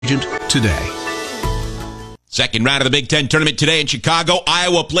agent today. Second round of the Big Ten tournament today in Chicago.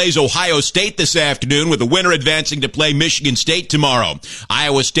 Iowa plays Ohio State this afternoon, with the winner advancing to play Michigan State tomorrow.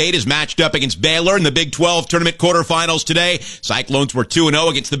 Iowa State is matched up against Baylor in the Big 12 tournament quarterfinals today. Cyclones were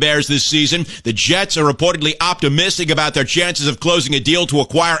 2-0 against the Bears this season. The Jets are reportedly optimistic about their chances of closing a deal to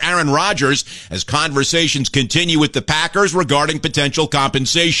acquire Aaron Rodgers as conversations continue with the Packers regarding potential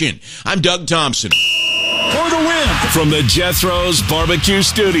compensation. I'm Doug Thompson. For the win. From the Jethro's Barbecue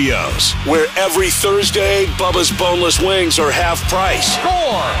Studios, where every Thursday, Bubba's Boneless Wings are half price.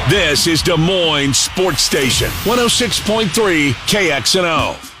 Score! This is Des Moines Sports Station, 106.3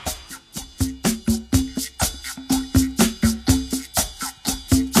 KXNO.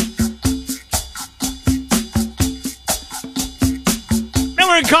 Now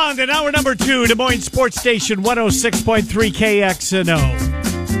we're in Condon, hour number 2, Des Moines Sports Station, 106.3 KXNO.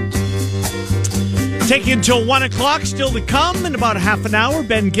 Taking until 1 o'clock, still to come in about half an hour.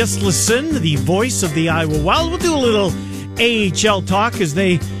 Ben Gislason, the voice of the Iowa Wild. We'll do a little AHL talk as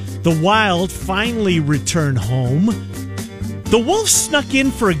the Wild finally return home. The Wolves snuck in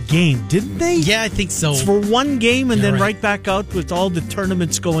for a game, didn't they? Yeah, I think so. It's for one game and then right back out with all the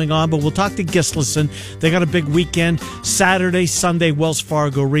tournaments going on. But we'll talk to Gislason. They got a big weekend. Saturday, Sunday, Wells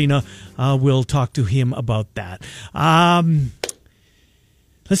Fargo Arena. We'll talk to him about that.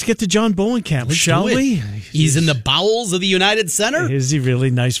 Let's get to John Bowenkamp, shall we? He's in the bowels of the United Center. Is he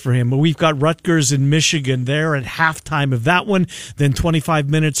really? Nice for him. We've got Rutgers and Michigan there at halftime of that one. Then 25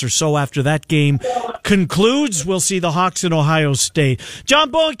 minutes or so after that game concludes, we'll see the Hawks in Ohio State.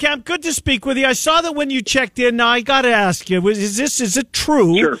 John Bowenkamp, good to speak with you. I saw that when you checked in. Now, I got to ask you, is it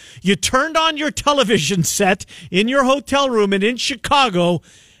true? Sure. You turned on your television set in your hotel room and in Chicago,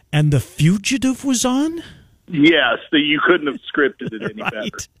 and The Fugitive was on? Yes, you couldn't have scripted it any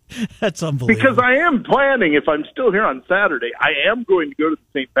better. That's unbelievable. Because I am planning, if I'm still here on Saturday, I am going to go to the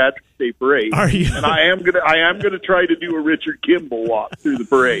St. Patrick's Day Parade. Are you? And I am gonna try to do a Richard Kimball walk through the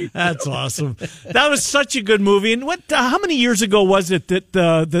parade. That's awesome. That was such a good movie. And how many years ago was it that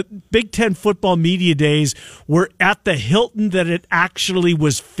the Big Ten football media days were at the Hilton that it actually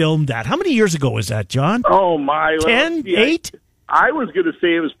was filmed at? How many years ago was that, John? Oh, my. 10? 8? I was going to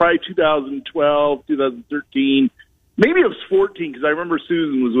say it was probably 2012, 2013. Maybe it was 14 because I remember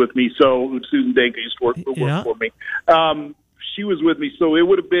Susan was with me. So Susan Dank used to work for me. She was with me. So I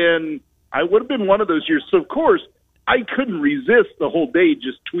would have been one of those years. So, of course, I couldn't resist the whole day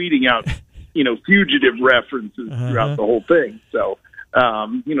just tweeting out, fugitive references throughout the whole thing. So,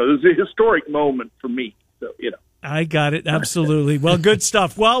 it was a historic moment for me. So, I got it. Absolutely. Well, good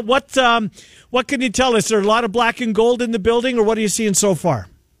stuff. Well, what can you tell us? Is there a lot of black and gold in the building, or what are you seeing so far?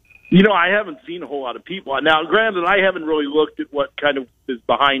 I haven't seen a whole lot of people. Now, granted, I haven't really looked at what kind of is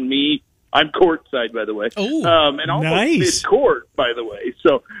behind me. I'm courtside, by the way. Oh, and almost nice. mid-court, by the way.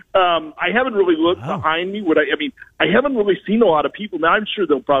 So I haven't really looked behind me. I haven't really seen a lot of people. Now, I'm sure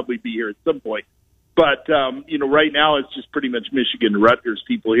they'll probably be here at some point. But, right now it's just pretty much Michigan and Rutgers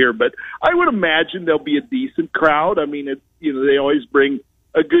people here. But I would imagine there'll be a decent crowd. I mean, they always bring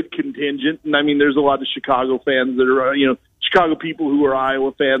a good contingent. And, there's a lot of Chicago fans that are, Chicago people who are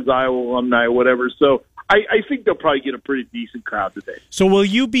Iowa fans, Iowa alumni, whatever. So I think they'll probably get a pretty decent crowd today. So will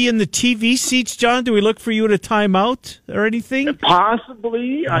you be in the TV seats, John? Do we look for you at a timeout or anything?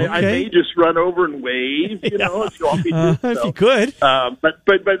 Possibly. Okay. I may just run over and wave, if you want me to. If you could. But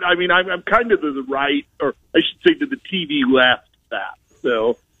I'm kind of to the right, or I should say to the TV left that.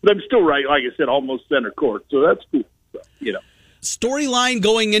 So, but I'm still right, like I said, almost center court. So that's cool. So, Storyline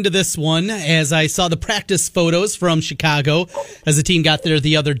going into this one, as I saw the practice photos from Chicago as the team got there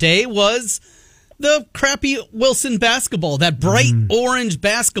the other day, was the crappy Wilson basketball, that bright orange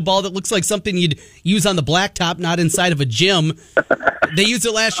basketball that looks like something you'd use on the blacktop, not inside of a gym. They used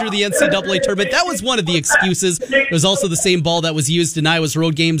it last year in the NCAA tournament. That was one of the excuses. It was also the same ball that was used in Iowa's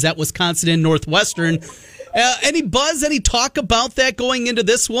road games at Wisconsin and Northwestern. Any buzz, any talk about that going into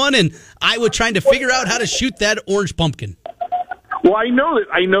this one, and Iowa trying to figure out how to shoot that orange pumpkin? Well, I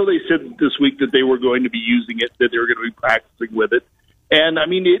know they said this week that they were going to be using it, that they were going to be practicing with it. And,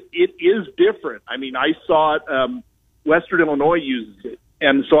 it is different. I saw it, Western Illinois uses it.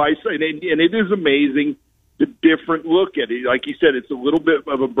 And so and it is amazing, the different look at it. Like you said, it's a little bit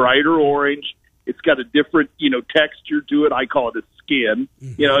of a brighter orange. It's got a different, texture to it. I call it a skin.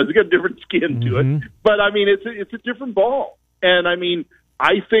 It's got a different skin to it. But, it's a different ball. And,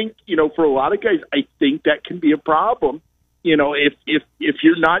 I think, for a lot of guys, I think that can be a problem, if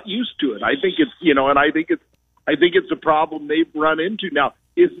you're not used to it. I think it's, and I think it's a problem they've run into. Now,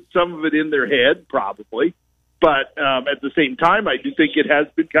 is some of it in their head? Probably. But at the same time, I do think it has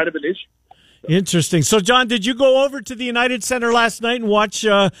been kind of an issue. Interesting. So, John, did you go over to the United Center last night and watch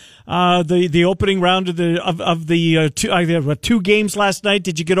the opening round of the two games last night?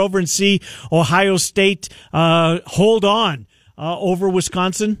 Did you get over and see Ohio State hold on over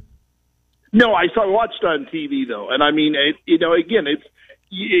Wisconsin? No, I watched on TV though, and I mean, again, it's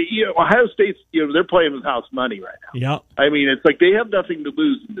Ohio State's they're playing with house money right now. Yeah, I mean, it's like they have nothing to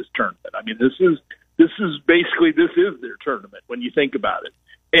lose in this tournament. I mean, this is their tournament when you think about it.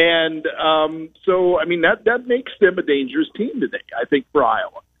 And so, I mean, that makes them a dangerous team today, I think, for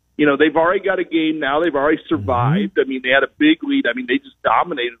Iowa. They've already got a game now. They've already survived. I mean, they had a big lead. I mean, they just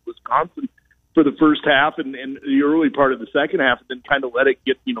dominated Wisconsin for the first half and the early part of the second half, and then kind of let it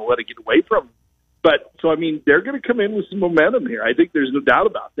get away from them. But, so, I mean, they're going to come in with some momentum here. I think there's no doubt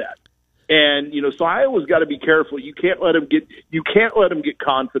about that. And, so Iowa's got to be careful. You can't let them get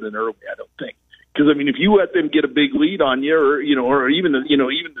confident early, I don't think. Because I mean, if you let them get a big lead on you, or even a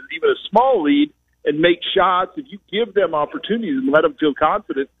small lead, and make shots, if you give them opportunities and let them feel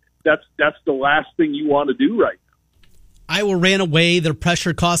confident, that's the last thing you want to do right now. Iowa ran away. Their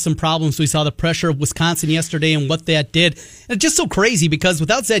pressure caused some problems. We saw the pressure of Wisconsin yesterday and what that did. And it's just so crazy because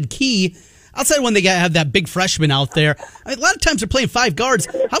without Zed Key, outside when they have that big freshman out there, I mean, a lot of times they're playing five guards.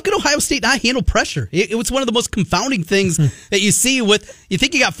 How can Ohio State not handle pressure? It was one of the most confounding things that you see you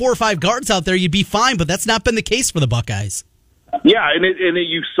think you got 4 or 5 guards out there, you'd be fine, but that's not been the case for the Buckeyes. Yeah, and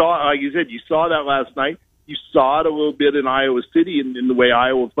you saw, like you said, you saw that last night. You saw it a little bit in Iowa City in the way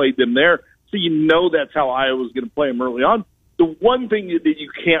Iowa played them there. So that's how Iowa's going to play them early on. The one thing that you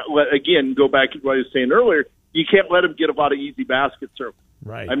can't let, again, go back to what I was saying earlier, you can't let them get a lot of easy baskets early.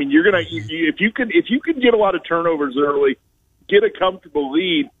 Right. I mean, if you can get a lot of turnovers early, get a comfortable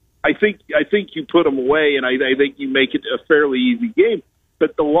lead. I think you put them away, and I think you make it a fairly easy game.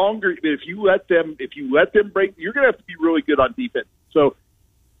 But the longer, if you let them break, you're going to have to be really good on defense. So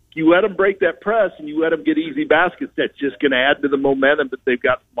you let them break that press, and you let them get easy baskets. That's just going to add to the momentum that they've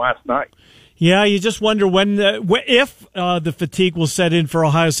got from last night. Yeah, you just wonder if the fatigue will set in for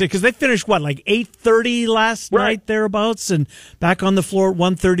Ohio State, because they finished, 8:30 last night, thereabouts, and back on the floor at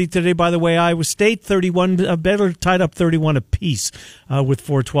 1:30 today. By the way, Iowa State, 31, better tied up 31 apiece with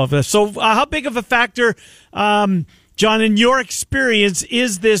 4:12. So how big of a factor, John, in your experience,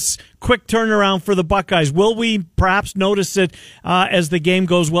 is this quick turnaround for the Buckeyes? Will we perhaps notice it as the game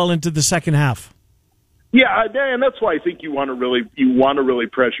goes well into the second half? Yeah, and that's why I think you want to really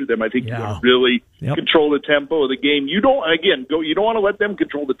pressure them. I think you want to really control the tempo of the game. You don't want to let them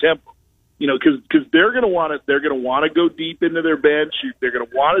control the tempo, because they're going to want to go deep into their bench. They're going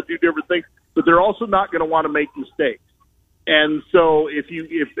to want to do different things, but they're also not going to want to make mistakes. And so if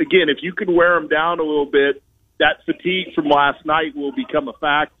you can wear them down a little bit, that fatigue from last night will become a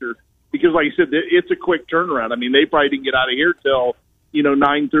factor. Because, like you said, it's a quick turnaround. I mean, they probably didn't get out of here till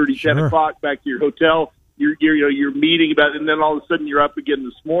 9:30, 10 o'clock back to your hotel. You're meeting about it, and then all of a sudden you're up again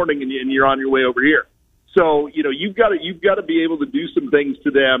this morning, and you're on your way over here. So you've got to be able to do some things to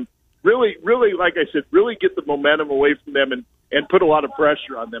them. Really, like I said, really get the momentum away from them and put a lot of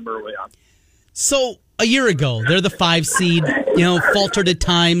pressure on them early on. So a year ago, they're the 5 seed. Faltered at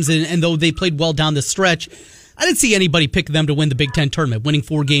times, and though they played well down the stretch, I didn't see anybody pick them to win the Big Ten tournament, winning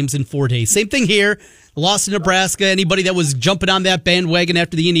 4 games in 4 days. Same thing here. Lost to Nebraska. Anybody that was jumping on that bandwagon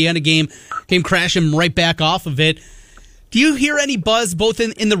after the Indiana game came crashing right back off of it. Do you hear any buzz, both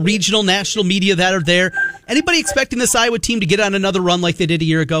in the regional, national media that are there? Anybody expecting this Iowa team to get on another run like they did a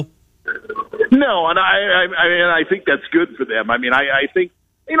year ago? No, and I think that's good for them. I mean, I think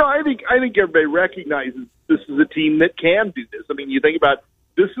everybody recognizes this is a team that can do this. I mean, you think about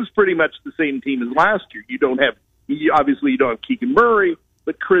this is pretty much the same team as last year. You don't have Keegan Murray,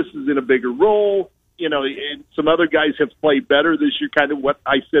 but Chris is in a bigger role. And some other guys have played better this year, kind of what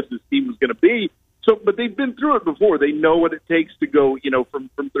I said this team was going to be. So, but they've been through it before. They know what it takes to go, from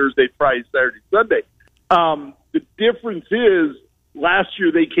Thursday, Friday, Saturday, Sunday. The difference is last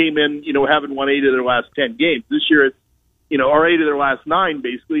year they came in, having won 8 of their last 10 games. This year it's, or 8 of their last 9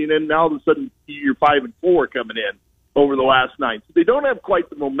 basically. And then now all of a sudden you're 5-4 coming in over the last 9. So they don't have quite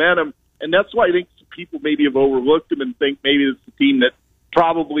the momentum. And that's why I think some people maybe have overlooked them and think maybe it's a team that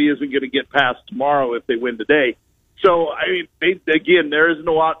probably isn't going to get past tomorrow if they win today. So, I mean, there isn't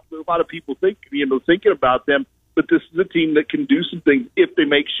a lot of people thinking about them, but this is a team that can do some things if they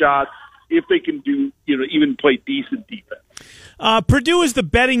make shots, if they can do, even play decent defense. Purdue is the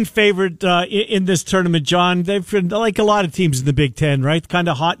betting favorite in this tournament, John. They've been like a lot of teams in the Big Ten, right? Kind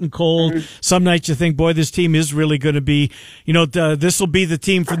of hot and cold. Mm-hmm. Some nights you think, boy, this team is really going to be, this will be the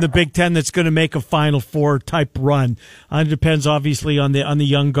team from the Big Ten that's going to make a Final Four type run. It depends, obviously, on the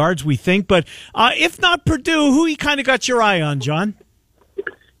young guards, we think. But if not Purdue, who you kind of got your eye on, John?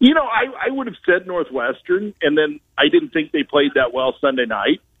 I would have said Northwestern, and then I didn't think they played that well Sunday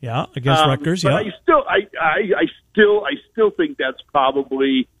night. Yeah, against Rutgers. But I still think that's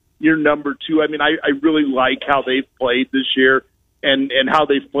probably your number two. I mean, I really like how they've played this year and how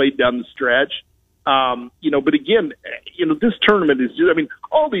they've played down the stretch. But again, this tournament is just, I mean,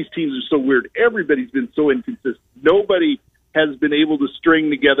 all these teams are so weird. Everybody's been so inconsistent. Nobody has been able to string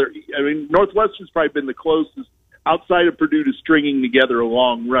together. I mean, Northwestern's probably been the closest outside of Purdue to stringing together a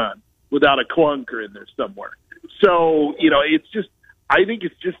long run without a clunker in there somewhere. So, I think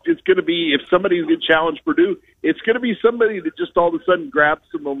it's going to be, if somebody's going to challenge Purdue, it's going to be somebody that just all of a sudden grabs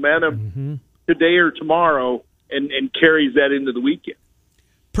some momentum today or tomorrow and carries that into the weekend.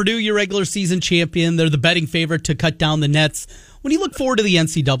 Purdue, your regular season champion. They're the betting favorite to cut down the nets. When you look forward to the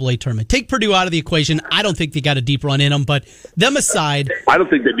NCAA tournament, take Purdue out of the equation. I don't think they got a deep run in them, but them aside, I don't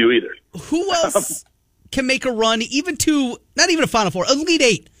think they do either. Who else can make a run, even to, not even a Final Four, Elite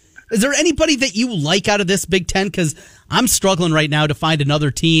Eight? Is there anybody that you like out of this Big Ten? Because I'm struggling right now to find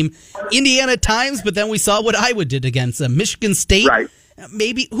another team. Indiana at times, but then we saw what Iowa did against them. Michigan State, right?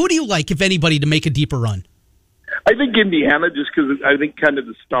 Maybe. Who do you like, if anybody, to make a deeper run? I think Indiana, just because I think kind of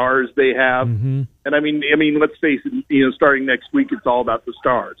the stars they have, and I mean, let's face it. Starting next week, it's all about the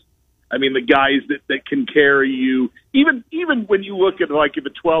stars. I mean, the guys that can carry you. Even when you look at, like, if a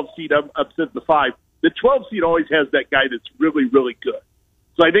 12 seed upsets the 5, the 12 seed always has that guy that's really, really good.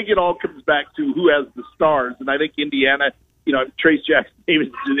 So I think it all comes back to who has the stars, and I think Indiana, Trace Jackson is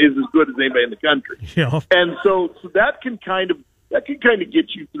as good as anybody in the country. Yeah. And so that can kind of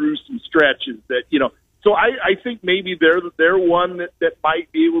get you through some stretches that. So I think maybe they're one that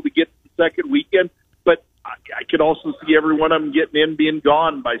might be able to get to the second weekend, but I could also see every one of them getting in, being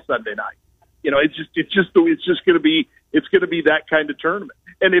gone by Sunday night. It's just going to be that kind of tournament.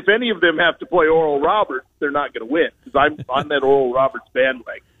 And if any of them have to play Oral Roberts, they're not going to win, because I'm on that Oral Roberts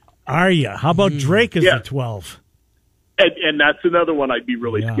bandwagon. Are you? How about Drake as the 12? And that's another one I'd be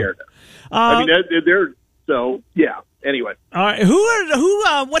really scared of. I mean, they're so yeah. Anyway,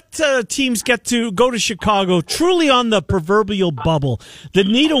 what teams get to go to Chicago truly on the proverbial bubble that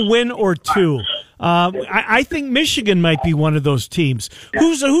need a win or two? I think Michigan might be one of those teams.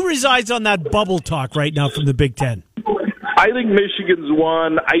 Who resides on that bubble talk right now from the Big Ten? I think Michigan's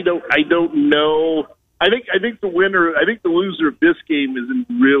one. I don't know. I think the winner. I think the loser of this game is in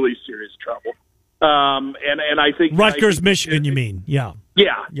really serious trouble. And I think Rutgers, Michigan. You mean? Yeah.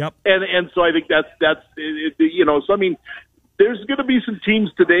 Yeah. Yep. And so I think that's So I mean, there's going to be some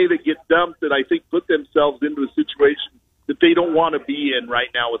teams today that get dumped that I think put themselves into a situation that they don't want to be in right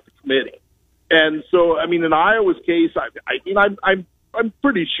now with the committee. And so I mean, in Iowa's case, I'm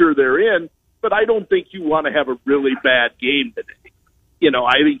pretty sure they're in, but I don't think you want to have a really bad game today.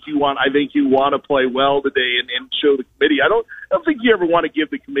 I think you want to play well today and show the committee. I don't think you ever want to give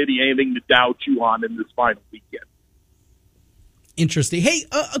the committee anything to doubt you on in this final weekend. Interesting. Hey,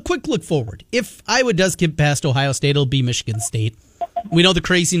 a quick look forward. If Iowa does get past Ohio State, it'll be Michigan State. We know the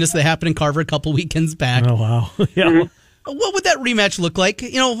craziness that happened in Carver a couple weekends back. Oh, wow. Yeah. What would that rematch look like?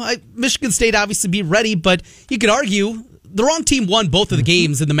 Michigan State obviously be ready, but you could argue the wrong team won both of the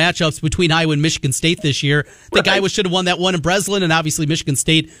games in the matchups between Iowa and Michigan State this year. I think Iowa should have won that one in Breslin, and obviously Michigan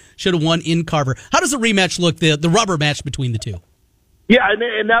State should have won in Carver. How does a rematch look, the rubber match between the two? Yeah,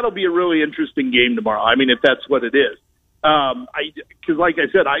 and that'll be a really interesting game tomorrow. I mean, if that's what it is. Because like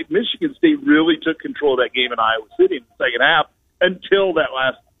I said, Michigan State really took control of that game in Iowa City in the second half until that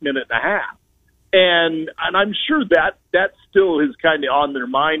last minute and a half. And I'm sure that still is kind of on their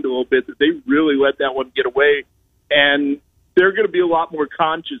mind a little bit, that they really let that one get away. And they're going to be a lot more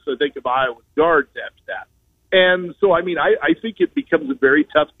conscious, I think, of Iowa's guards after that. And so, I mean, I think it becomes a very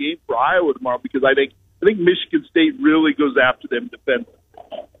tough game for Iowa tomorrow, because I think Michigan State really goes after them defensively.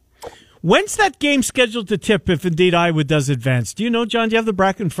 When's that game scheduled to tip, if indeed Iowa does advance? Do you know, John? Do you have the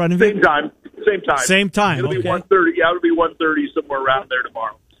bracket in front of you? Same time. It'll be 1:30. Yeah, it'll be 1:30, somewhere around there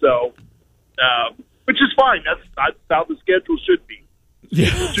tomorrow. So, which is fine. That's how the schedule should be. Yeah,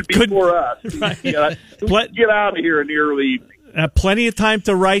 it should be for us. Right. Get out of here in the early evening. Plenty of time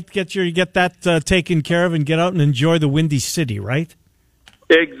to write, get that taken care of, and get out and enjoy the Windy City, right?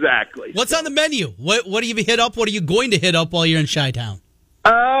 Exactly. What's on the menu? What do you hit up? What are you going to hit up while you're in Chi-Town?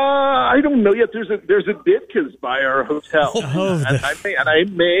 I don't know yet. There's a Ditka's by our hotel, and I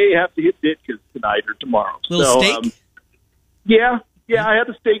may have to hit Ditka's tonight or tomorrow. Little steak? Yeah. I had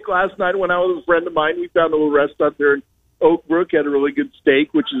a steak last night when I was with a friend of mine. We found a little restaurant there Oak Brook had a really good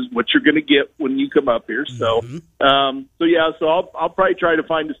steak, which is what you're going to get when you come up here. So, so I'll probably try to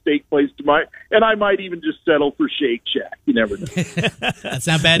find a steak place tomorrow, and I might even just settle for Shake Shack. You never know. That's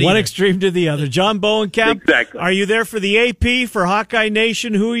not bad. One either. extreme to the other. John Bowenkamp, Exactly. Are you there for the AP for Hawkeye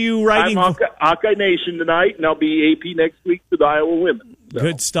Nation? Who are you writing? I'm Hawkeye Nation tonight, and I'll be AP next week for the Iowa women. So.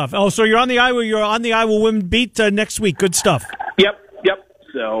 Good stuff. Oh, so you're on the Iowa women beat next week. Good stuff. Yep.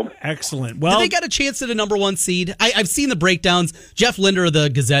 So excellent. Well, do they got a chance at a number one seed? I've seen the breakdowns. Jeff Linder of the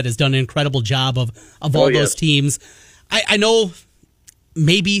Gazette has done an incredible job of all those teams. I know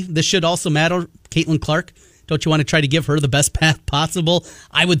maybe this should also matter. Caitlin Clark, don't you want to try to give her the best path possible?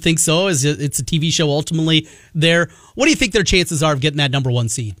 I would think so, as it's a TV show ultimately there. What do you think their chances are of getting that number one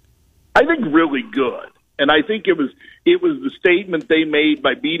seed? I think really good. And I think it was the statement they made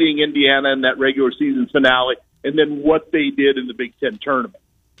by beating Indiana in that regular season finale, and then what they did in the Big Ten tournament.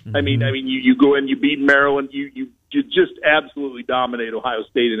 Mm-hmm. I mean, you go in, you beat Maryland, you just absolutely dominate Ohio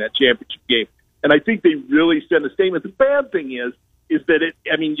State in that championship game, and I think they really sent a statement. The bad thing is that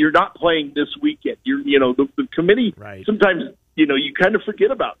you're not playing this weekend. The committee sometimes you kind of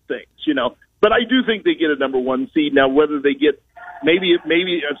forget about things, But I do think they get a number one seed now. Whether they get maybe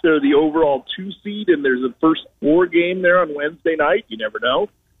if they're the overall 2 seed and there's a first 4 game there on Wednesday night, you never know.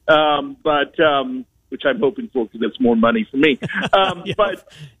 Which I'm hoping for because that's more money for me. But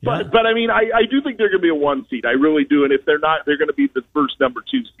I mean, I do think they're going to be a 1 seed. I really do. And if they're not, they're going to be the first number 2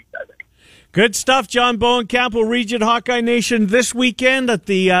 seed, I think. Good stuff. John Bowenkamp will read you at Hawkeye Nation this weekend at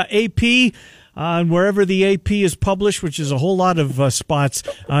the AP. And wherever the AP is published, which is a whole lot of spots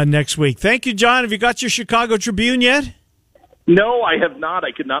next week. Thank you, John. Have you got your Chicago Tribune yet? No, I have not.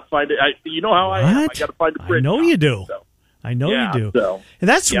 I could not find it. You know how I am. I got to find a print. I know you do. So. I know you do. So, and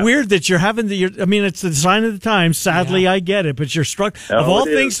that's weird that you're having it's the sign of the times. Sadly, I get it. But you're of all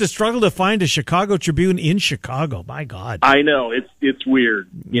things to struggle to find a Chicago Tribune in Chicago. My God. I know. It's weird.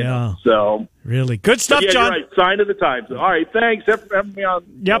 You know, so. Really. Good stuff, John. You're right. Sign of the times. All right. Thanks for having me on.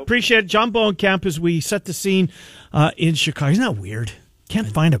 Yeah, appreciate it. John Bowenkamp as we set the scene in Chicago. Isn't that weird? Can't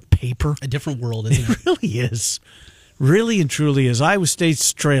find a paper. A different world, isn't it? It really is. Really and truly is. Iowa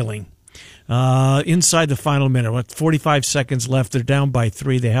State's trailing. Inside the final minute, 45 seconds left. They're down by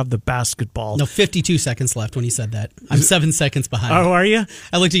 3. They have the basketball. No, 52 seconons left when he said that. I'm 7 seconds behind. Oh, are you?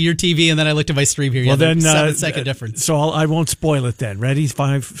 I looked at your TV and then I looked at my stream here. Well, then 7 second difference. So I won't spoil it then. Ready?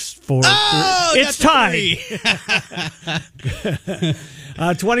 5, 4. It's tied.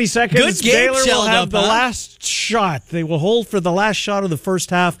 20 seconds. Good game. Baylor will have the last shot. They will hold for the last shot of the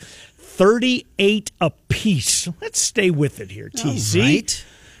first half. 38 apiece. Let's stay with it here, TC. All right.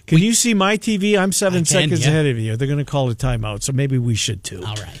 Can you see my TV? I'm 7 seconds ahead of you. They're going to call a timeout, so maybe we should too.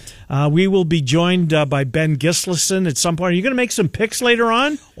 All right. We will be joined by Ben Gislason at some point. Are you going to make some picks later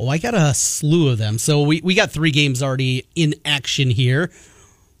on? Oh, I got a slew of them. So we got 3 games already in action here.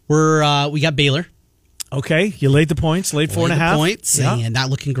 We got Baylor. Okay, you laid the points, laid 4.5 points, and not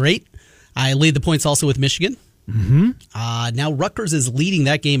looking great. I laid the points also with Michigan. Mm-hmm. Now Rutgers is leading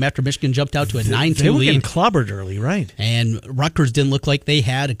that game after Michigan jumped out to a 9-2 lead. They were getting clobbered early, right? And Rutgers didn't look like they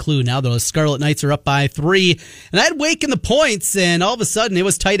had a clue. Now the Scarlet Knights are up by 3. And I had Wake in the points, and all of a sudden it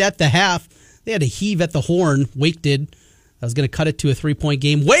was tight at the half. They had to heave at the horn. Wake did. I was going to cut it to a 3-point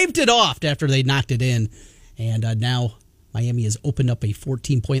game. Waved it off after they knocked it in. And now Miami has opened up a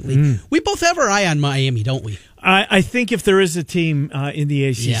 14-point lead. We both have our eye on Miami, don't we? I think if there is a team in the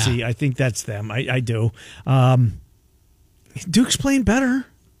ACC, I think that's them. I do. Duke's playing better.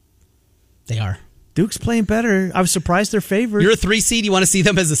 They are. Duke's playing better. I was surprised they're favored. You're a 3 seed. You want to see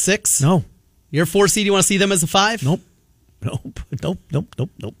them as a 6? No. You're a 4 seed. You want to see them as a 5? Nope.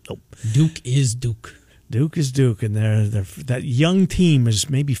 Duke is Duke. Duke is Duke, and that young team is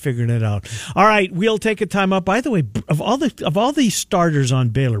maybe figuring it out. All right, we'll take a time out. By the way, of all the starters on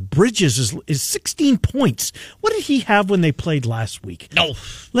Baylor, Bridges is 16 points. What did he have when they played last week? No.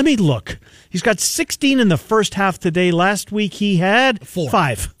 Let me look. He's got 16 in the first half today. Last week he had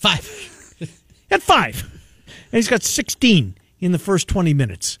 5. He had 5. And he's got 16 in the first 20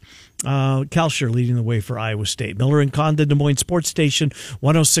 minutes. Kalsher leading the way for Iowa State. Miller and Condon, Des Moines Sports Station,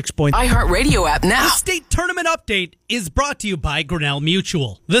 106.3. iHeartRadio app now. The state tournament update is brought to you by Grinnell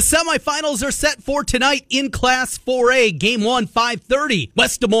Mutual. The semifinals are set for tonight in Class 4A. Game 1, 5:30.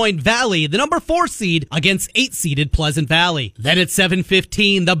 West Des Moines Valley, the number 4 seed, against 8-seeded Pleasant Valley. Then at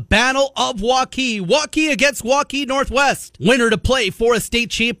 7:15, the Battle of Waukee. Waukee against Waukee Northwest. Winner to play for a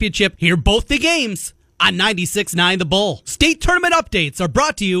state championship. Hear both the games on 96.9 The Bull. State tournament updates are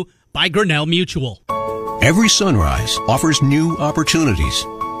brought to you by Grinnell Mutual. Every sunrise offers new opportunities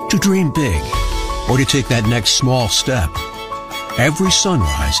to dream big or to take that next small step. Every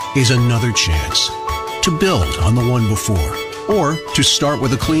sunrise is another chance to build on the one before, or to start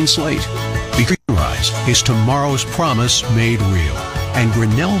with a clean slate. Because Sunrise is tomorrow's promise made real, and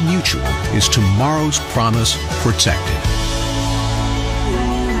Grinnell Mutual is tomorrow's promise protected.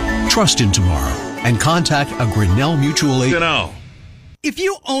 Trust in tomorrow and contact a Grinnell Mutual agent. If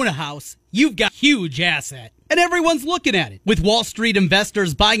you own a house, you've got a huge asset, and everyone's looking at it. With Wall Street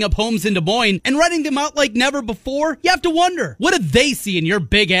investors buying up homes in Des Moines and renting them out like never before, you have to wonder, what do they see in your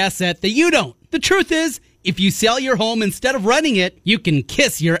big asset that you don't? The truth is, if you sell your home instead of renting it, you can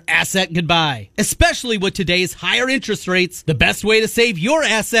kiss your asset goodbye. Especially with today's higher interest rates, the best way to save your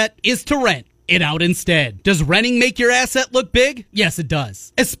asset is to rent it out instead. Does renting make your asset look big? Yes, it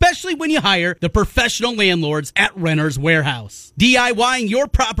does. Especially when you hire the professional landlords at Renters Warehouse. DIYing your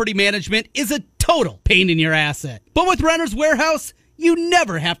property management is a total pain in your asset. But with Renters Warehouse, you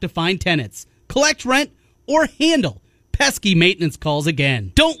never have to find tenants, collect rent, or handle pesky maintenance calls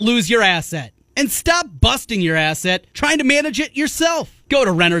again. Don't lose your asset. And stop busting your asset trying to manage it yourself. Go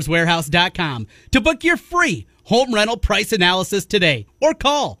to renterswarehouse.com to book your free home rental price analysis today, or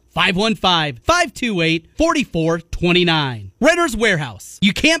call 515-528-4429. Renters Warehouse.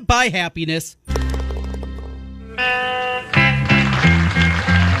 You can't buy happiness.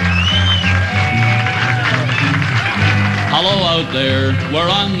 Hello out there, we're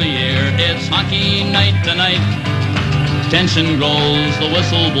on the air. It's hockey night tonight. Tension grows, the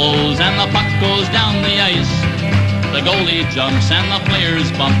whistle blows, and the puck goes down the ice. The goalie jumps and the players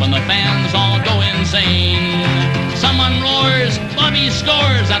bump and the fans all go insane. Someone roars, Bobby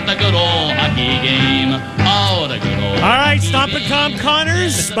scores at the good old hockey game. Oh, the good old All right, hockey Stomp and Tom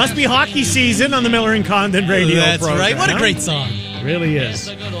Connors. Must be hockey season on the Miller and Condon radio That's program. right. What a great song. Really is.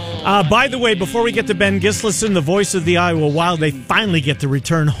 By the way, before we get to Ben Gislason, the voice of the Iowa Wild, they finally get to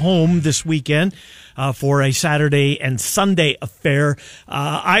return home this weekend for a Saturday and Sunday affair.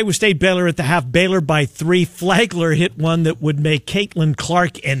 Iowa State Baylor at the half. Baylor by 3. Flagler hit one that would make Caitlin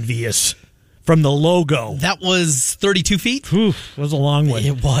Clark envious from the logo. That was 32 feet? Oof, was a long one.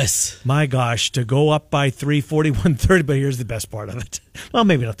 It was. My gosh, to go up by 3, 41-30, but here's the best part of it. Well,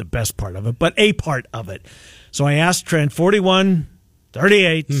 maybe not the best part of it, but a part of it. So I asked Trent, 41-38.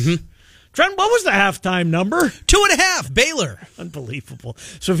 Mm-hmm. Trent, what was the halftime number? 2.5, Baylor. Unbelievable.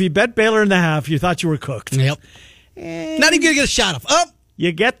 So if you bet Baylor in the half, you thought you were cooked. Yep. Not even going to get a shot off. Oh!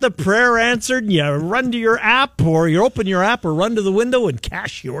 You get the prayer answered, and you run to your app, or you open your app, or run to the window and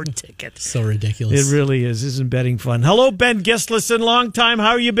cash your ticket. So ridiculous. It really is. Isn't betting fun? Hello, Ben Gislason. Long time.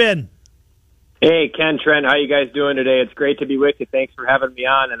 How you been? Hey, Ken, Trent, how you guys doing today? It's great to be with you. Thanks for having me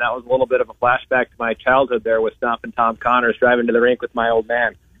on. And that was a little bit of a flashback to my childhood there with Stomp and Tom Connors driving to the rink with my old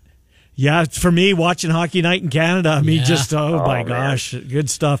man. Yeah, for me, watching Hockey Night in Canada, I mean, just, my gosh, good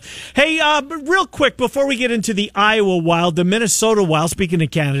stuff. Hey, real quick, before we get into the Iowa Wild, the Minnesota Wild, speaking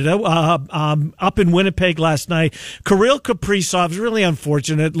of Canada, up in Winnipeg last night, Kirill Kaprizov is really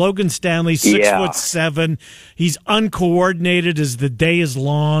unfortunate. Logan Stanley, 6'7". He's uncoordinated as the day is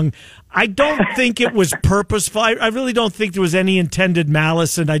long. I don't think it was purposeful. I really don't think there was any intended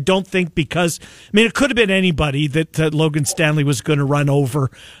malice, and I don't think it could have been anybody that Logan Stanley was going to run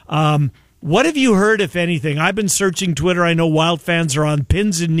over. What have you heard, if anything? I've been searching Twitter. I know Wild fans are on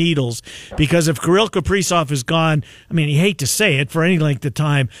pins and needles because if Kirill Kaprizov is gone, I mean, you hate to say it, for any length of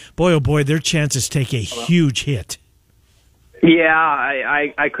time, boy, oh boy, their chances take a huge hit. Yeah,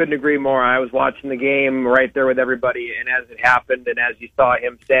 I couldn't agree more. I was watching the game right there with everybody, and as it happened, and as you saw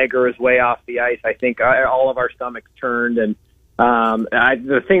him stagger his way off the ice, I think all of our stomachs turned. And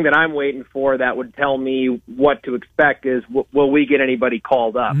the thing that I'm waiting for that would tell me what to expect is, will we get anybody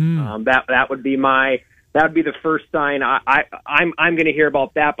called up? That would be the first sign. I'm going to hear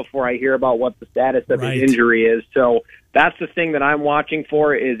about that before I hear about what the status of his injury is. So that's the thing that I'm watching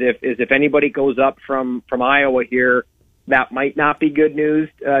for. Is if anybody goes up from Iowa here. That might not be good news,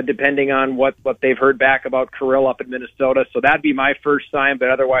 depending on what they've heard back about Kirill up in Minnesota. So that'd be my first sign, but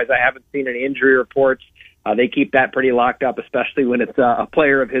otherwise I haven't seen any injury reports. They keep that pretty locked up, especially when it's a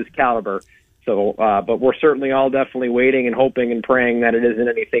player of his caliber. So, but we're certainly all definitely waiting and hoping and praying that it isn't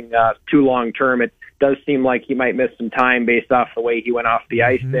anything too long-term. It does seem like he might miss some time based off the way he went off the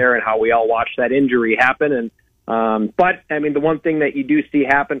ice there and how we all watched that injury happen. And but, I mean, the one thing that you do see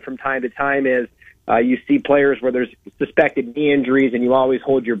happen from time to time is you see players where there's suspected knee injuries, and you always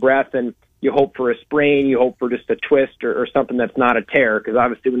hold your breath and you hope for a sprain, you hope for just a twist or something that's not a tear, because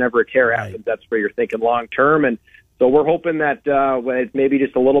obviously whenever a tear happens, that's where you're thinking long term. And so we're hoping that it's maybe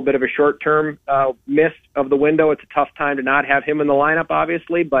just a little bit of a short-term miss of the window. It's a tough time to not have him in the lineup,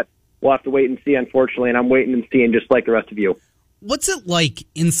 obviously, but we'll have to wait and see, unfortunately, and I'm waiting and seeing just like the rest of you. What's it like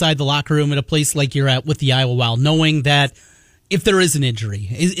inside the locker room at a place like you're at with the Iowa Wild, knowing that if there is an injury?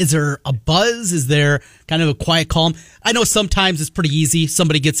 Is there a buzz? Is there kind of a quiet calm? I know sometimes it's pretty easy.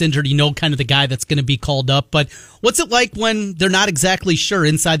 Somebody gets injured, you know kind of the guy that's going to be called up. But what's it like when they're not exactly sure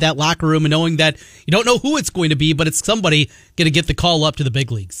inside that locker room and knowing that you don't know who it's going to be, but it's somebody going to get the call up to the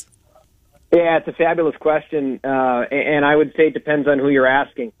big leagues? Yeah, it's a fabulous question, and I would say it depends on who you're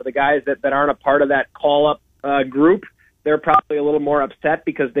asking. For the guys that aren't a part of that call-up group, they're probably a little more upset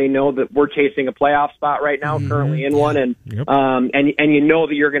because they know that we're chasing a playoff spot right now, currently in one, and you know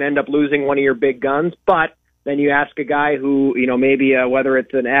that you're going to end up losing one of your big guns. But then you ask a guy who, maybe whether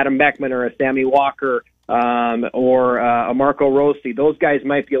it's an Adam Beckman or a Sammy Walker or a Marco Rossi, those guys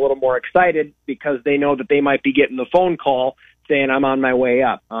might be a little more excited because they know that they might be getting the phone call saying I'm on my way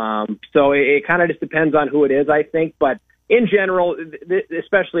up. So it kind of just depends on who it is, I think. But in general,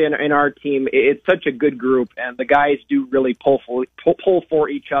 especially in our team, it's such a good group, and the guys do really pull for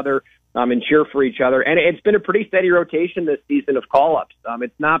each other and cheer for each other. And it's been a pretty steady rotation this season of call-ups.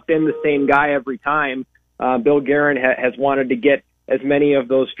 It's not been the same guy every time. Bill Guerin has wanted to get as many of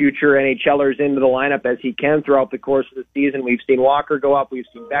those future NHLers into the lineup as he can throughout the course of the season. We've seen Walker go up. We've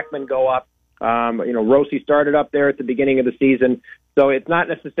seen Beckman go up. Rossi started up there at the beginning of the season. So it's not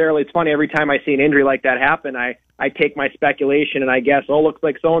necessarily, it's funny, every time I see an injury like that happen, I take my speculation and I guess, looks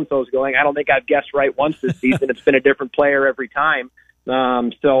like so-and-so's going. I don't think I've guessed right once this season. It's been a different player every time.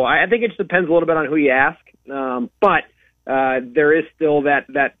 So I think it just depends a little bit on who you ask. But there is still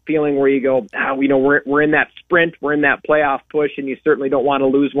that feeling where you go, we're in that sprint, we're in that playoff push, and you certainly don't want to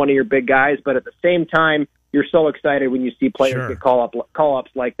lose one of your big guys. But at the same time, you're so excited when you see players get call-ups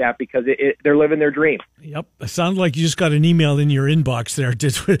like that because they're living their dream. Yep. It sounds like you just got an email in your inbox there.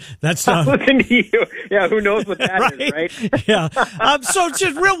 That's listen to you. Yeah, who knows what that right? is, right? Yeah. So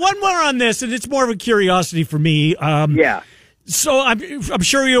just one more on this, and it's more of a curiosity for me. Yeah. So I'm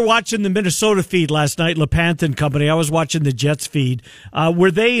sure you were watching the Minnesota feed last night, LePanthe and company. I was watching the Jets feed. Were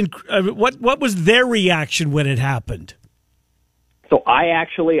they? What was their reaction when it happened? So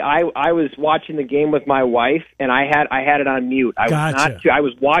I was watching the game with my wife, and I had it on mute. I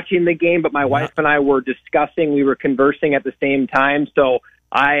was watching the game, but my wife and I were discussing. We were conversing at the same time, so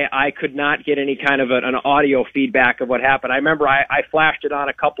I could not get any kind of an audio feedback of what happened. I remember I flashed it on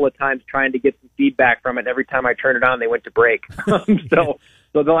a couple of times trying to get some feedback from it. And every time I turned it on, they went to break.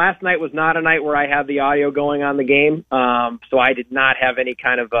 So the last night was not a night where I had the audio going on the game. So I did not have any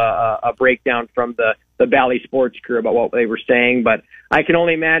kind of a breakdown from the Bally Sports crew about what they were saying. But I can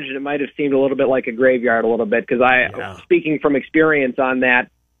only imagine it might have seemed a little bit like a graveyard a little bit because speaking from experience on that,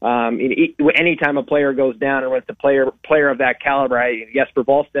 anytime a player goes down, and when it's a player of that caliber, Jesper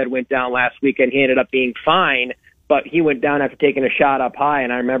Wallstedt went down last weekend. He ended up being fine, but he went down after taking a shot up high.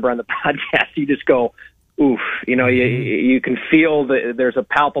 And I remember on the podcast, you just go, oof, you can feel there's a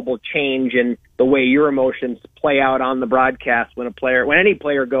palpable change in the way your emotions play out on the broadcast when any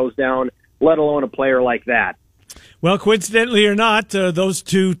player goes down, let alone a player like that. Well, coincidentally or not, those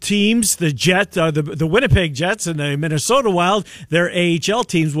two teams, the Winnipeg Jets and the Minnesota Wild, their AHL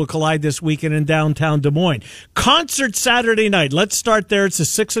teams will collide this weekend in downtown Des Moines. Concert Saturday night. Let's start there. It's a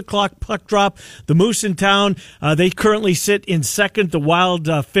 6:00 puck drop. The Moose in town. They currently sit in second. The Wild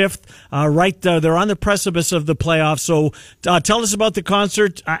fifth. They're on the precipice of the playoffs. So tell us about the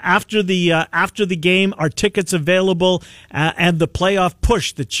concert after the game. Are tickets available and the playoff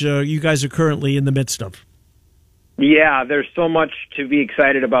push that you guys are currently in the midst of? Yeah, there's so much to be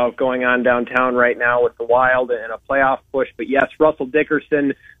excited about going on downtown right now with the Wild and a playoff push. But yes, Russell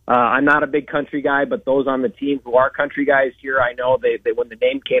Dickerson, I'm not a big country guy, but those on the team who are country guys here, I know they when the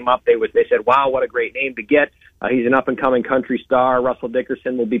name came up, they said, wow, what a great name to get. He's an up-and-coming country star. Russell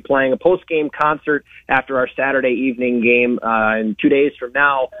Dickerson will be playing a post-game concert after our Saturday evening game in 2 days from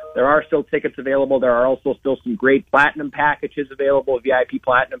now. There are still tickets available. There are also still some great platinum packages available, VIP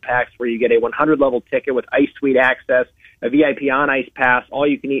platinum packs where you get a 100-level ticket with ice suite access, a VIP on-ice pass,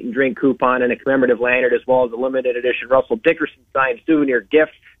 all-you-can-eat and drink coupon, and a commemorative lanyard, as well as a limited edition Russell Dickerson signed souvenir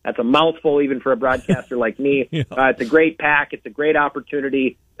gift. That's a mouthful even for a broadcaster like me. Yeah. It's a great pack. It's a great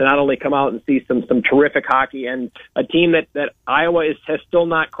opportunity to not only come out and see some terrific hockey and a team that Iowa has still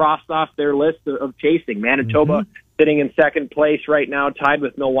not crossed off their list of chasing. Manitoba sitting in second place right now, tied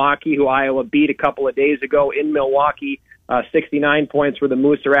with Milwaukee, who Iowa beat a couple of days ago in Milwaukee. 69 points where the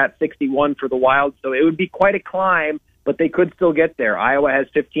Moose are at, 61 for the Wild. So it would be quite a climb, but they could still get there. Iowa has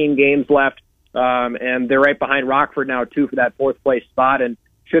 15 games left, and they're right behind Rockford now, too, for that fourth place spot. And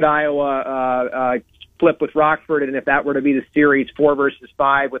should Iowa flip with Rockford, and if that were to be the series 4 versus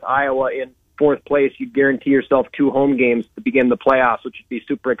 5 with Iowa in fourth place, you'd guarantee yourself 2 home games to begin the playoffs, which would be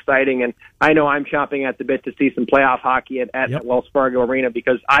super exciting. And I know I'm chomping at the bit to see some playoff hockey at Wells Fargo Arena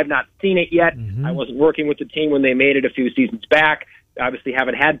because I've not seen it yet. I wasn't working with the team when they made it a few seasons back. Obviously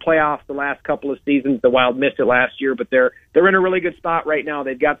haven't had playoffs the last couple of seasons. The Wild missed it last year, but they're in a really good spot right now.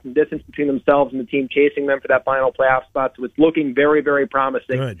 They've got some distance between themselves and the team chasing them for that final playoff spot. So it's looking very, very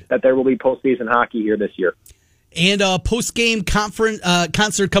promising that there will be postseason hockey here this year. And a post-game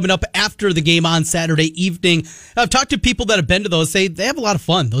concert coming up after the game on Saturday evening. I've talked to people that have been to those, say they have a lot of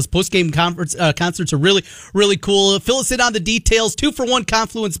fun. Those post-game concerts are really, really cool. Fill us in on the details. 2-for-1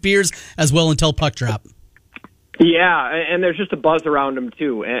 Confluence beers as well until puck drop. Yeah, and there's just a buzz around them,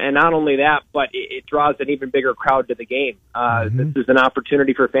 too. And not only that, but it draws an even bigger crowd to the game. This is an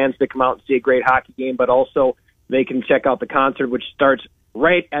opportunity for fans to come out and see a great hockey game, but also they can check out the concert, which starts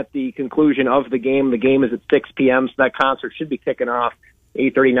right at the conclusion of the game. The game is at 6 p.m., so that concert should be kicking off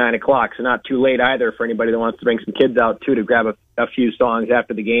 8:30, 9 o'clock, so not too late either for anybody that wants to bring some kids out, too, to grab a few songs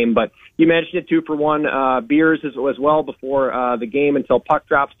after the game. But you mentioned it, 2-for-1 beers as well before the game until puck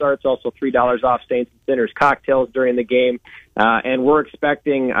drop starts. Also $3 off Saints and Sinners cocktails during the game. And we're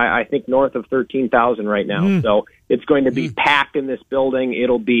expecting, I think, north of 13,000 right now. So it's going to be packed in this building.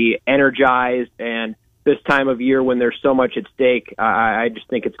 It'll be energized, and this time of year when there's so much at stake, I just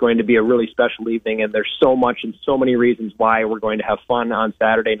think it's going to be a really special evening, and there's so much and so many reasons why we're going to have fun on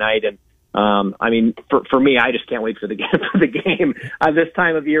Saturday night. And I mean, for me, I just can't wait for the game. This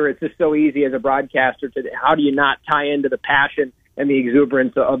time of year, it's just so easy as a broadcaster to how do you not tie into the passion and the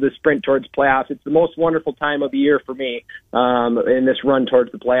exuberance of the sprint towards playoffs. It's the most wonderful time of the year for me in this run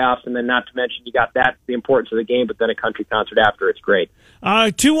towards the playoffs. And then not to mention you got the importance of the game, but then a country concert after. It's great.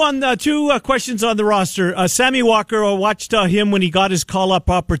 Two questions on the roster. Sammy Walker, I watched him when he got his call-up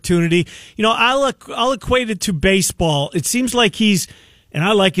opportunity. You know, I'll equate it to baseball. It seems like and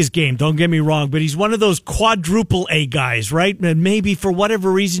I like his game, don't get me wrong, but he's one of those quadruple A guys, right? And maybe for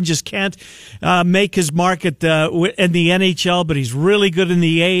whatever reason just can't make his mark in the NHL, but he's really good in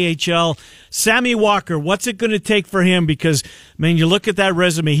the AHL. Sammy Walker, what's it going to take for him? Because, man, you look at that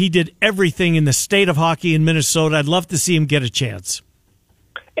resume, he did everything in the state of hockey in Minnesota. I'd love to see him get a chance.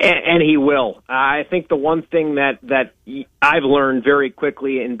 And he will. I think the one thing that I've learned very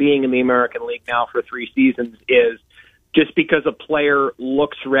quickly in being in the American League now for 3 seasons is just because a player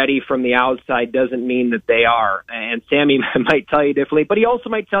looks ready from the outside doesn't mean that they are. And Sammy might tell you differently, but he also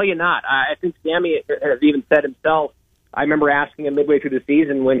might tell you not. I think Sammy has even said himself, I remember asking him midway through the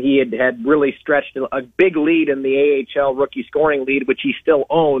season when he had really stretched a big lead in the AHL rookie scoring lead, which he still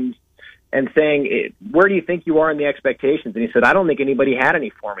owns, and saying, where do you think you are in the expectations? And he said, I don't think anybody had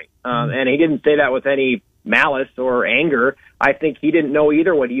any for me. And he didn't say that with any malice or anger. I think he didn't know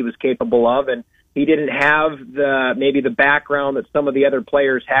either what he was capable of, and he didn't have maybe the background that some of the other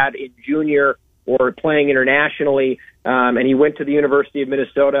players had in junior or playing internationally. And he went to the University of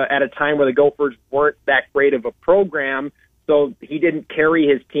Minnesota at a time where the Gophers weren't that great of a program. So he didn't carry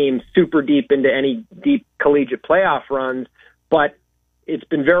his team super deep into any deep collegiate playoff runs. But it's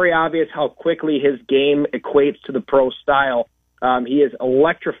been very obvious how quickly his game equates to the pro style. He has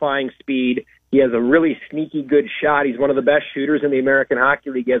electrifying speed. He has a really sneaky good shot. He's one of the best shooters in the American Hockey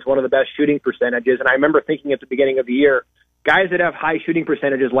League. He has one of the best shooting percentages. And I remember thinking at the beginning of the year, guys that have high shooting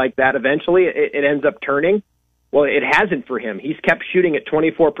percentages like that, eventually it ends up turning. Well, it hasn't for him. He's kept shooting at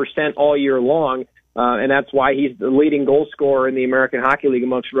 24% all year long, and that's why he's the leading goal scorer in the American Hockey League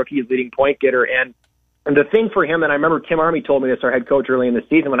amongst rookies, leading point getter. And the thing for him, and I remember Tim Army told me this, our head coach, early in the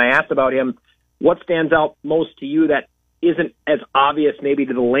season, when I asked about him, what stands out most to you that isn't as obvious maybe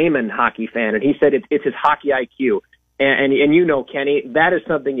to the layman hockey fan? And he said it's his hockey IQ. And you know, Kenny, that is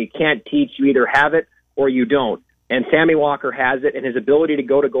something you can't teach. You either have it or you don't. And Sammy Walker has it, and his ability to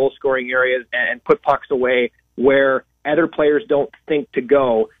go to goal-scoring areas and put pucks away where other players don't think to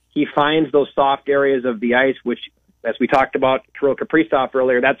go. He finds those soft areas of the ice, which, as we talked about Kirill Kaprizov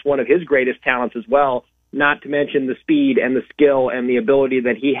earlier, that's one of his greatest talents as well, not to mention the speed and the skill and the ability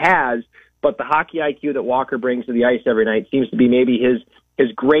that he has. But the hockey IQ that Walker brings to the ice every night seems to be maybe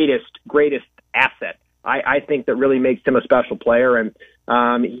his greatest asset. I think that really makes him a special player, and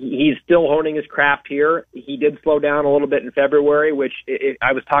he's still honing his craft here. He did slow down a little bit in February, which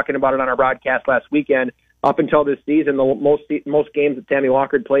I was talking about it on our broadcast last weekend. Up until this season, the most games that Sammy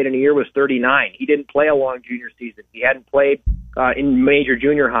Walker had played in a year was 39. He didn't play a long junior season. He hadn't played in major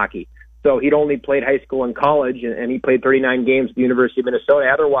junior hockey. So he'd only played high school and college, and he played 39 games at the University of Minnesota.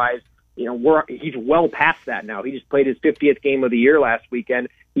 Otherwise, he's well past that now. He just played his 50th game of the year last weekend.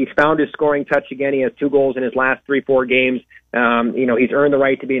 He's found his scoring touch again. He has 2 goals in his last 3-4 games. He's earned the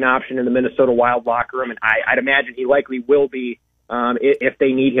right to be an option in the Minnesota Wild locker room, and I'd imagine he likely will be if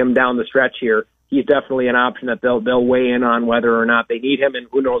they need him down the stretch here, he's definitely an option that they'll weigh in on whether or not they need him. And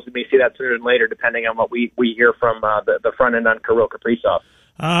who knows, we may see that sooner than later, depending on what we hear from the front end on Kirill Kaprizov.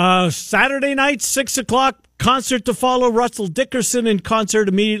 Saturday night, 6 o'clock, concert to follow. Russell Dickerson in concert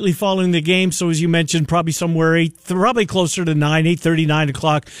immediately following the game. So as you mentioned, probably somewhere probably closer to 8:30, 9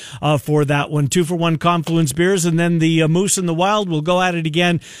 o'clock for that one. 2-for-1 Confluence beers, and then the Moose and the Wild will go at it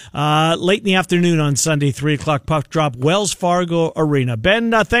again late in the afternoon on Sunday, 3 o'clock puck drop, Wells Fargo Arena.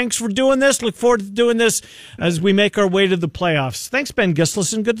 Ben, thanks for doing this. Look forward to doing this as we make our way to the playoffs. Thanks, Ben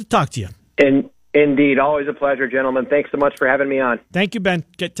Gislason. Good to talk to you. And indeed, always a pleasure, gentlemen. Thanks so much for having me on. Thank you, Ben.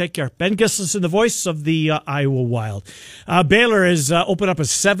 Take care. Ben Gislason, the voice of the Iowa Wild. Baylor has opened up a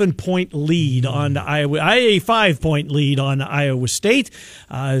 7-point lead on Iowa, a 5-point lead on Iowa State,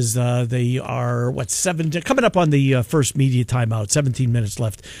 as they are, coming up on the first media timeout, 17 minutes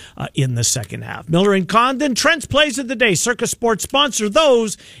left in the second half. Miller and Condon, Trent's Plays of the Day, Circus Sports sponsor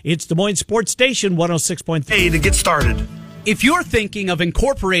those. It's Des Moines Sports Station, 106.3. Hey, to get started. If you're thinking of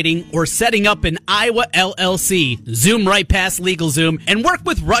incorporating or setting up an Iowa LLC, zoom right past LegalZoom and work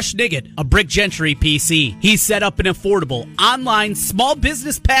with Rush Niggett, a Brick Gentry PC. He's set up an affordable online small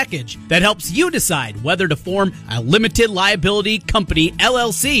business package that helps you decide whether to form a limited liability company,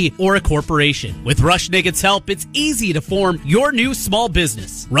 LLC, or a corporation. With Rush Niggett's help, it's easy to form your new small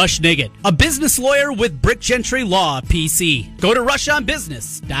business. Rush Niggett, a business lawyer with Brick Gentry Law PC. Go to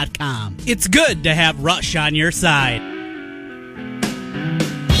rushonbusiness.com. It's good to have Rush on your side.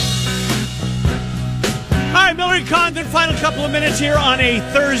 All right, Miller and Condon, final couple of minutes here on a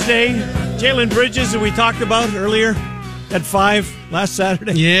Thursday. Jalen Bridges, that we talked about earlier at 5 last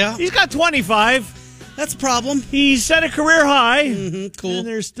Saturday. Yeah. He's got 25. That's a problem. He set a career high. Cool. And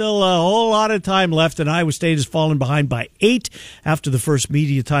there's still a whole lot of time left, and Iowa State has fallen behind by 8 after the first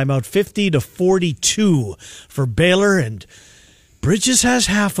media timeout, 50-42 for Baylor, and Bridges has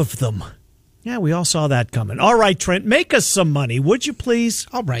half of them. Yeah, we all saw that coming. All right, Trent, make us some money, would you please?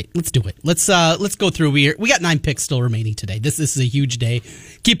 All right, let's do it. Let's go through. We got 9 picks still remaining today. This is a huge day.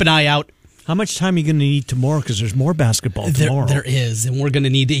 Keep an eye out. How much time are you going to need tomorrow? Because there's more basketball tomorrow. There is, and we're going to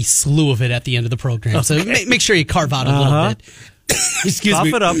need a slew of it at the end of the program. Okay. So make sure you carve out a little bit. Excuse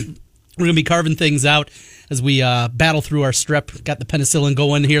me. Cough it up. We're going to be carving things out as we battle through our strep. Got the penicillin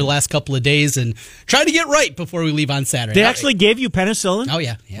going here the last couple of days and try to get right before we leave on Saturday. They actually gave you penicillin? Oh,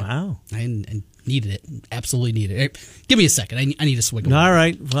 yeah. Wow. And needed it. Absolutely needed it. Give me a second. I need a swig of water. All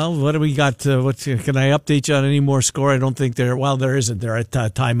right. Well, what do we got? Can I update you on any more score? I don't think there isn't. They're at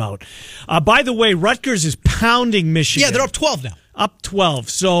timeout. By the way, Rutgers is pounding Michigan. Yeah, they're up 12 now. Up 12.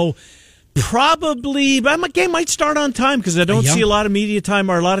 So probably, but my game might start on time because I don't see a lot of media time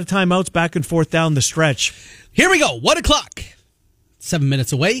or a lot of timeouts back and forth down the stretch. Here we go. 1 o'clock. 7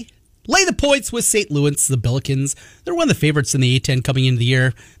 minutes away. Lay the points with St. Louis, the Billikens. They're one of the favorites in the A-10 coming into the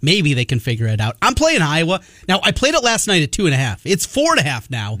year. Maybe they can figure it out. I'm playing Iowa. Now, I played it last night at 2.5. It's 4.5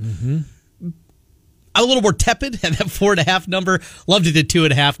 now. Mm-hmm. I'm a little more tepid at that 4.5 number. Loved it at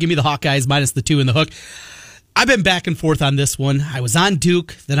 2.5. Give me the Hawkeyes minus the 2 in the hook. I've been back and forth on this one. I was on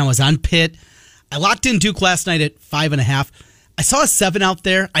Duke, then I was on Pitt. I locked in Duke last night at 5.5. I saw a 7 out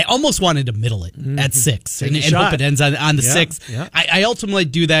there. I almost wanted to middle it at 6 and hope it ends on the 6. Yeah. I ultimately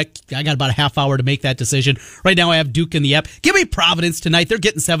do that. I got about a half hour to make that decision. Right now I have Duke in the app. Give me Providence tonight. They're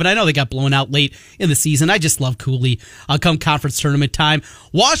getting 7. I know they got blown out late in the season. I just love Cooley come conference tournament time.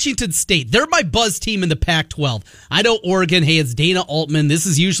 Washington State, they're my buzz team in the Pac-12. I know Oregon, hey, it's Dana Altman. This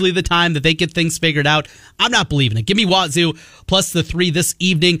is usually the time that they get things figured out. I'm not believing it. Give me Wazoo plus the 3 this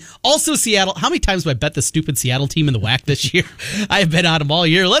evening. Also Seattle. How many times have I bet the stupid Seattle team in the WAC this year? I have been on them all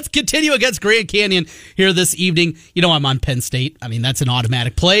year. Let's continue against Grand Canyon here this evening. You know I'm on Penn State. I mean, that's an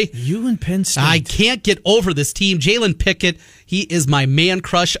automatic play. You and Penn State. I can't get over this team. Jalen Pickett, he is my man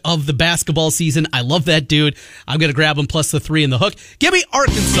crush of the basketball season. I love that dude. I'm going to grab him plus the 3 in the hook. Give me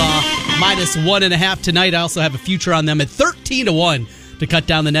Arkansas minus 1.5 tonight. I also have a future on them at 13-1 to cut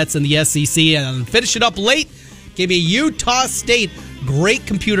down the nets in the SEC. And finish it up late. Give me Utah State. Great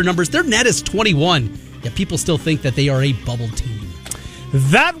computer numbers. Their net is 21. Yet people still think that they are a bubble team.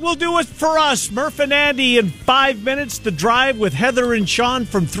 That will do it for us. Murph and Andy in 5 minutes. The Drive with Heather and Sean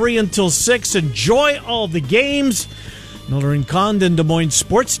from 3 until 6. Enjoy all the games. Miller and Condon, Des Moines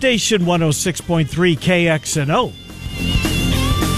Sports Station, 106.3 KXNO.